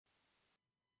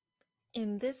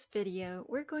In this video,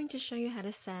 we're going to show you how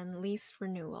to send lease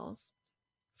renewals.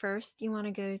 First, you want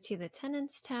to go to the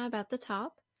Tenants tab at the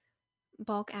top,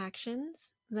 Bulk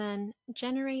Actions, then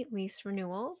Generate Lease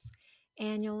Renewals,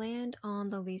 and you'll land on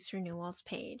the Lease Renewals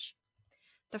page.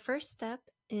 The first step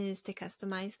is to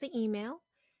customize the email.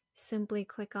 Simply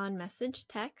click on Message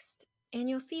Text, and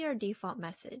you'll see our default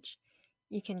message.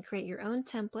 You can create your own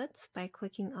templates by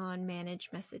clicking on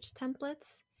Manage Message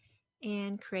Templates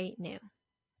and Create New.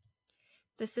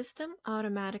 The system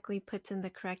automatically puts in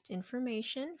the correct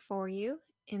information for you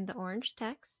in the orange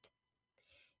text.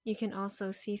 You can also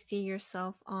CC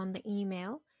yourself on the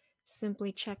email.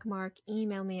 Simply checkmark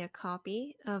email me a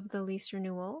copy of the lease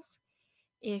renewals.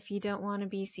 If you don't want to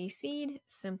be CC'd,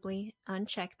 simply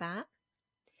uncheck that.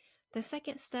 The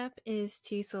second step is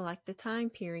to select the time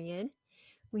period.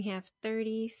 We have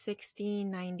 30, 60,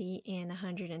 90, and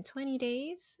 120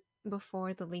 days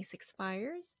before the lease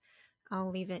expires. I'll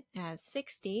leave it as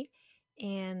 60,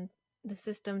 and the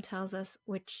system tells us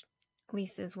which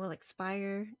leases will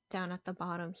expire down at the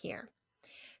bottom here.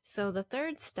 So the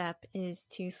third step is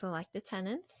to select the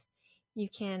tenants. You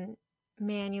can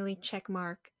manually check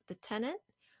mark the tenant,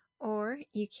 or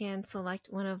you can select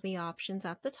one of the options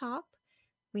at the top.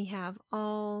 We have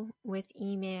all, with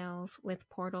emails, with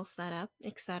portal setup,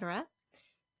 etc.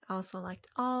 I'll select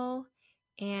all.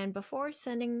 And before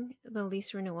sending the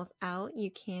lease renewals out, you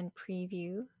can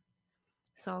preview.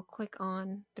 So I'll click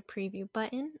on the preview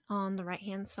button on the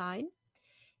right-hand side,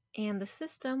 and the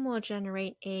system will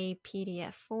generate a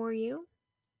PDF for you,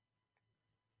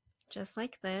 just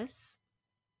like this.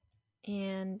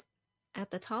 And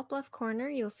at the top left corner,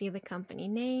 you'll see the company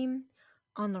name.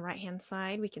 On the right-hand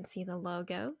side, we can see the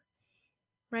logo.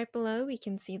 Right below, we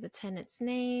can see the tenant's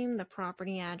name, the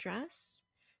property address,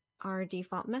 our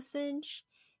default message,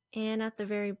 and at the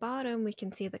very bottom we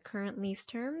can see the current lease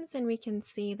terms, and we can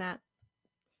see that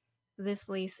this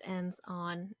lease ends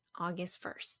on August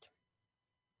 1st.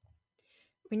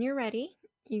 When you're ready,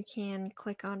 you can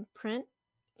click on Print,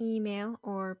 Email,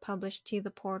 or Publish to the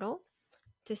portal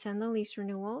to send the lease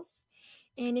renewals.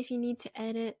 And if you need to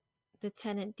edit the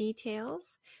tenant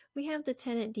details, we have the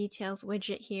tenant details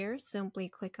widget here. Simply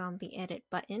click on the Edit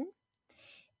button.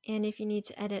 And if you need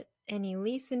to edit any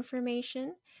lease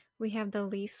information, we have the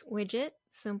Lease widget.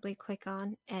 Simply click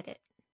on Edit.